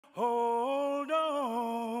hold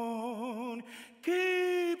on.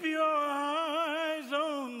 Keep your eyes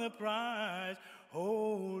on the prize,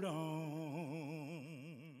 hold on.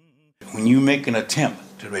 When you make an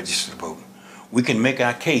attempt to register to vote, we can make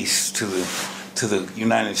our case to the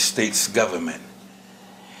United States government,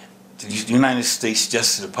 to the United States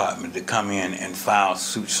Justice Department, to come in and file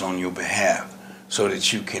suits on your behalf so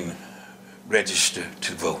that you can register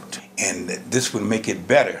to vote. And this would make it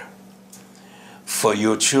better for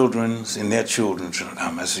your children's and their children's.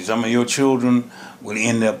 I say some of your children will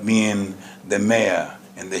end up being the mayor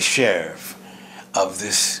and the sheriff of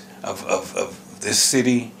this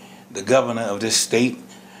city, the governor of this state,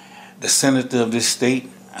 the senator of this state.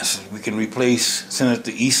 I said we can replace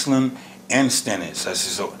Senator Eastland and Stennis. I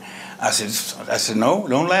said no,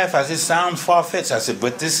 don't laugh. I said sounds far-fetched. I said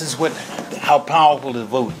but this is how powerful the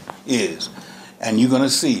vote is, and you're gonna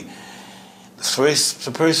see.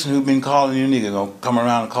 The person who's been calling you nigga gonna come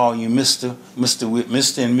around and call you Mr.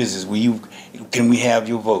 and Mrs. Can we have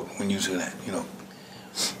your vote when you do that? You know,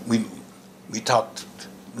 we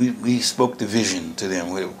spoke the vision to them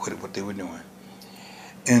what they were doing,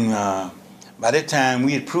 and by that time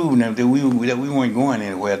we had proven them that we weren't going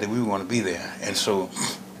anywhere, that we were going to be there, and so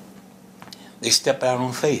they stepped out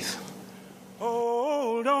on faith.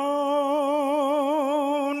 Hold on,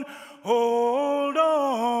 hold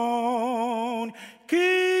on,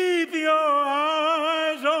 keep your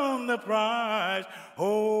eyes on the prize,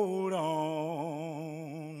 hold on.